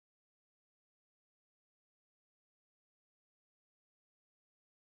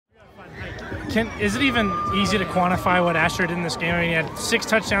Is it even easy to quantify what Asher did in this game? I mean, he had 6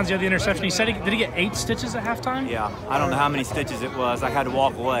 touchdowns, he had the interception. He said did he get 8 stitches at halftime? Yeah, I don't know how many stitches it was. I had to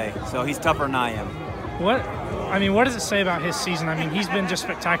walk away, so he's tougher than I am. What does it say about his season? I mean, he's been just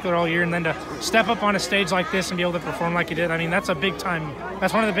spectacular all year, and then to step up on a stage like this and be able to perform like he did, I mean, that's a big time.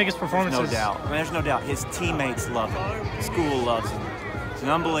 That's one of the biggest performances. No doubt. I mean, there's no doubt. His teammates love him. The school loves him. He's an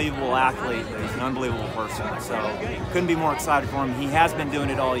unbelievable athlete. He's an unbelievable person. So couldn't be more excited for him. He has been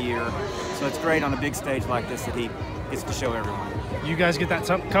doing it all year. So it's great on a big stage like this that he gets to show everyone. You guys get that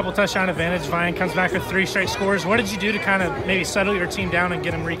couple touchdown advantage. Vian comes back with 3 straight scores. What did you do to kind of maybe settle your team down and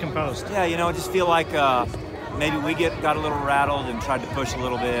get them recomposed? Yeah, you know, I just feel like maybe we got a little rattled and tried to push a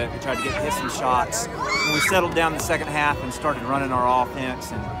little bit. We tried to hit some shots. When we settled down the second half and started running our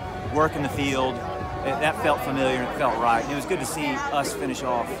offense and working the field, that felt familiar and it felt right. And it was good to see us finish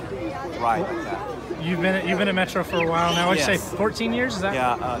off right like that. You've been at Metro for a while now. What'd you say, 14 years? Is that?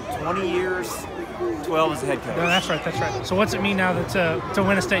 Yeah, 20 years, 12 as a head coach. No, that's right. So what's it mean now to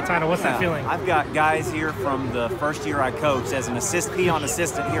win a state title? What's that feeling? I've got guys here from the first year I coached as an peon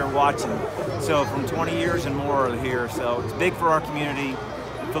assistant here watching. So from 20 years and more are here. So it's big for our community.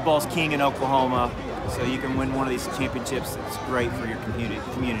 Football's king in Oklahoma. So you can win one of these championships. It's great for your community.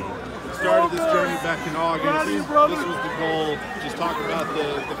 Started this journey back in August. This was the goal. Just talk about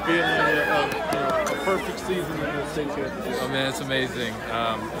the feeling of a perfect season in the state championship. Oh man, it's amazing.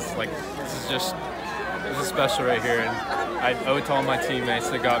 This is special right here, and I owe it to all my teammates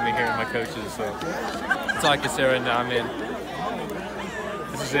that got me here and my coaches. So that's all I can say right now. I mean,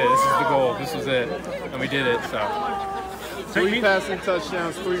 this is it. This is the goal. This was it, and we did it. So 3 passing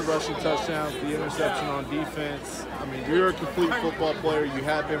touchdowns, 3 rushing touchdowns, the interception on defense. I mean, you're a complete football player. You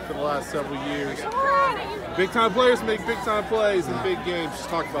have been for the last several years. Big-time players make big-time plays in big games. Just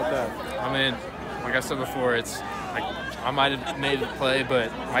talk about that. I mean, like I said before, it's like I might have made the play, but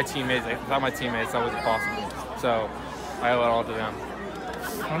my teammates, without my teammates, that wasn't possible. So I owe it all to them.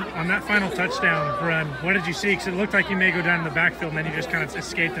 On that final touchdown run, what did you see? Because it looked like you may go down in the backfield, and then you just kind of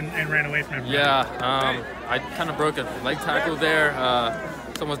escaped and ran away from everybody. Yeah, I kind of broke a leg tackle there.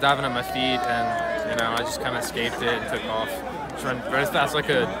 Someone was diving at my feet, and I just kind of escaped it and took off. Just ran as fast as I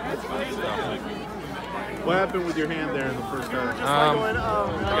could. So. What happened with your hand there in the first half?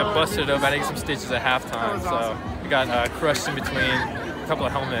 I got busted up. I had to get some stitches at halftime, so I got crushed in between a couple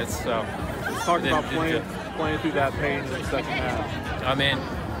of helmets. So let's talk about playing through that pain in the second half. I mean,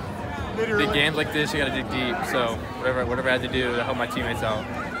 big games like this, you got to dig deep. So whatever I had to do to help my teammates out.